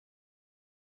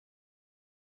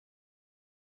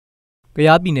က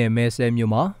ယားပြည်နယ်မဲဆဲ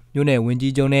မြို့မှာမြို့နယ်ဝင်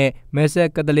ကြီးချုပ်နဲ့မဲဆဲ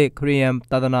ကက်သလစ်ခရစ်ယာန်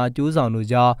သာသနာကျိုးဆောင်တို့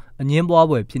ကြားအငင်းပွား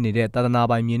ပွဲဖြစ်နေတဲ့သာသနာ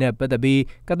ပိုင်မြေနဲ့ပတ်သက်ပြီး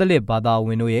ကက်သလစ်ဘာသာဝ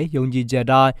င်တို့ရဲ့ယုံကြည်ချက်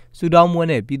တိုင်းဆုတောင်းပွဲ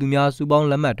နဲ့ပြည်သူများစုပေါင်း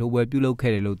လက်မှတ်ထိုးပွဲပြုလုပ်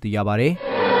ခဲ့တယ်လို့သိရပါတယ်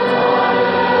။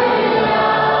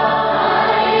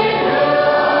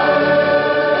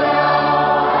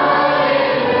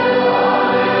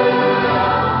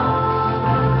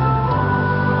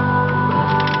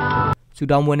ဆု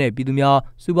တောင်းပွဲနဲ့ပြည်သူများ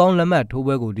စုပေါင်းလက်မှတ်ထိုး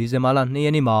ပွဲကိုဒီဇင်ဘာလ2 ရ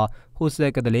က်နေ့မှာဟိုဆဲ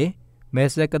ကက်သလစ်မဲ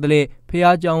ဆဲကက်သလစ်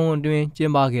ဖျားကျောင်းအတွင်းကျ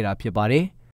င်းပခဲ့တာဖြစ်ပါတယ်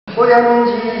။ကိုရမင်း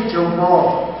ကြီးဂျုံပေါ်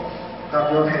က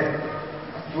ပြောခဲ့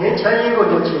။ငင်းချမ်းရေးကို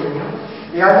တို့ချင်း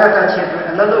တရားနာတဲ့ချက်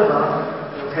အလုံးလုံးပါ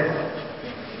ပြောခဲ့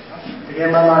။တကယ်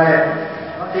မှလာတဲ့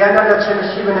တရားနာတဲ့ချက်မ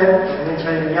ရှိဘဲနဲ့ငင်းချ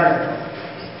မ်းရေးရတယ်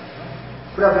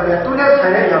။ခုနကပြောတဲ့သူနဲ့ဆို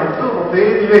င်တဲ့အရာကိုသူ့ကိုပေး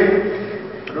ပြီးဘယ်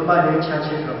လိုမှငင်းချမ်းခြ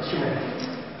င်းတော့ရှိနေတယ်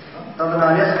။သာသနာ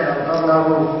နဲ့ဆိုင်တာသာသနာ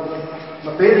ကိုမ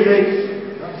ပေးသေး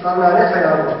သာသနာနဲ့ဆိုင်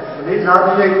တာကိုမလေးစား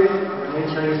ပြီးငင်း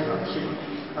ချမ်းရေးဆိုတာရှိတယ်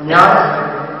။အများနဲ့ဆိုင်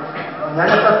တာနာ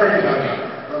မပတ်တဲ့ကြောင့်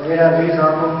ဝေဒနာပြီးဆော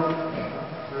င်ဖို့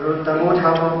တမိုး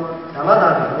ထားဖို့ဓမ္မတာ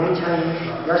ကိုငင်းချမ်း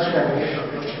ရရှိနိုင်တယ်ဆို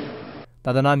တော့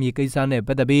သာသနာမြေကိစ္စနဲ့ပ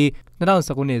တ်သက်ပြီး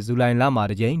2019ခုနှစ်ဇူလိုင်လမှာ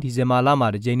တစ်ကြိမ်ဒီဇင်ဘာလမှာ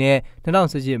တစ်ကြိမ်နဲ့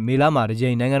2018မေလမှာတစ်ကြိ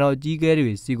မ်နိုင်ငံတော်အကြီးအကဲ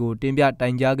တွေစီကိုတင်ပြတို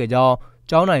င်ကြားခဲ့ကြောင်း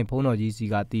ကျောင်းတိုင်းဘုန်းတော်ကြီးစီ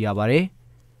ကသိရပါတယ်။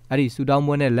အဲ့ဒီဆုတောင်း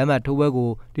ပွဲနဲ့လက်မှတ်ထိုးပွဲကို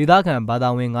ဒေသခံဘာသာ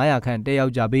ဝင်900ခန့်တက်ရော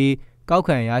က်ကြပြီးကောက်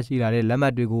ခံရရှိလာတဲ့လက်မှ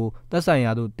တ်တွေကိုသက်ဆိုင်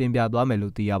ရာသို့တင်ပြသွားမယ်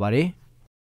လို့သိရပါတယ်။